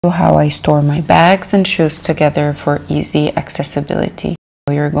How I store my bags and shoes together for easy accessibility.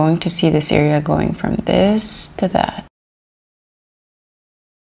 So you're going to see this area going from this to that.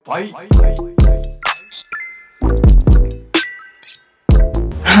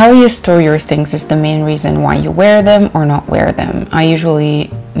 How you store your things is the main reason why you wear them or not wear them. I usually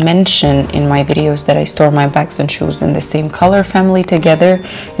mention in my videos that I store my bags and shoes in the same color family together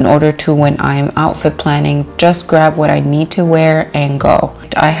in order to, when I'm outfit planning, just grab what I need to wear and go.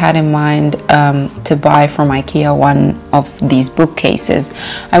 I had in mind to buy from IKEA one of these bookcases.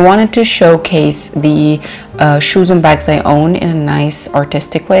 I wanted to showcase the shoes and bags I own in a nice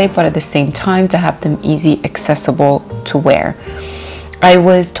artistic way, but at the same time to have them easy accessible to wear. I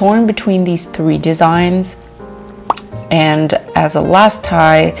was torn between these three designs, and as a last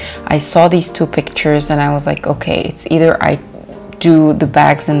tie I saw these two pictures and I was like, okay, it's either I do the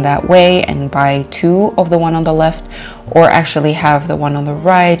bags in that way and buy two of the one on the left, or actually have the one on the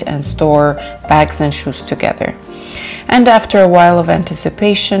right and store bags and shoes together. And after a while of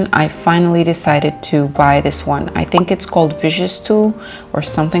anticipation, I finally decided to buy this one. I think it's called Vicious Tool or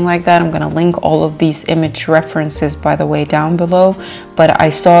something like that. I'm going to link all of these image references, by the way, down below. But I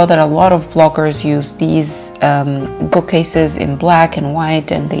saw that a lot of bloggers use these bookcases in black and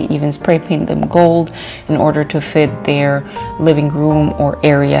white, and they even spray paint them gold in order to fit their living room or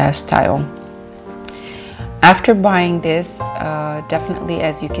area style. After buying this, definitely,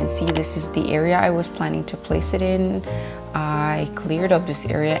 as you can see, this is the area I was planning to place it in. I cleared up this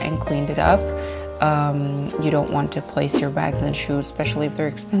area and cleaned it up. You don't want to place your bags and shoes, especially if they're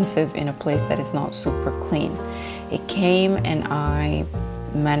expensive, in a place that is not super clean. It came and I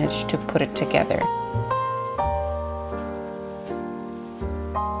managed to put it together.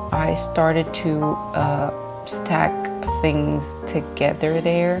 I started to stack things together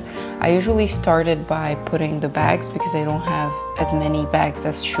there. I usually started by putting the bags because I don't have as many bags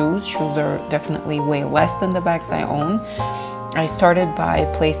as shoes. Shoes are definitely way less than the bags I own. I started by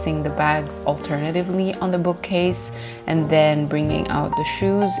placing the bags alternatively on the bookcase and then bringing out the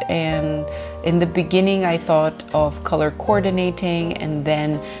shoes. And in the beginning I thought of color coordinating, and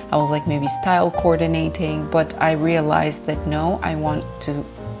then I was like maybe style coordinating, but I realized that no, I want to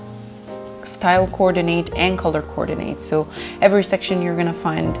style coordinate and color coordinate. So every section you're gonna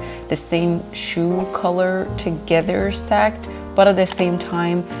find the same shoe color together stacked, but at the same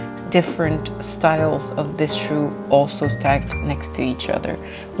time different styles of this shoe also stacked next to each other.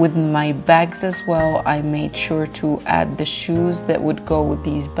 With my bags as well, I made sure to add the shoes that would go with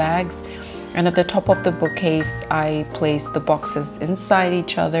these bags. And at the top of the bookcase, I placed the boxes inside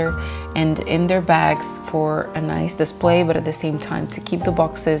each other and in their bags for a nice display, but at the same time to keep the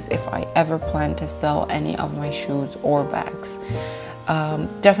boxes if I ever plan to sell any of my shoes or bags.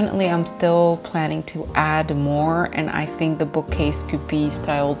 Definitely, I'm still planning to add more, and I think the bookcase could be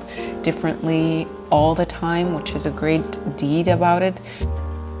styled differently all the time, which is a great deed about it.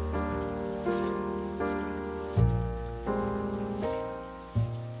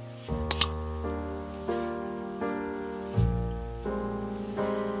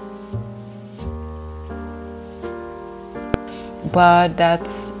 But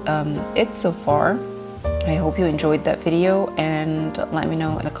that's it so far. I hope you enjoyed that video, and let me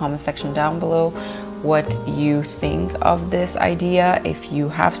know in the comment section down below what you think of this idea. If you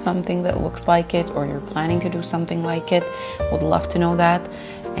have something that looks like it, or you're planning to do something like it, would love to know that.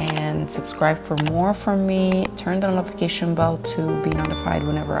 And subscribe for more from me. Turn the notification bell to be notified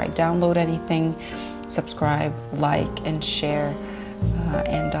whenever I download anything. Subscribe, like, and share,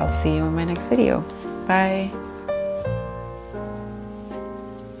 and I'll see you in my next video. Bye.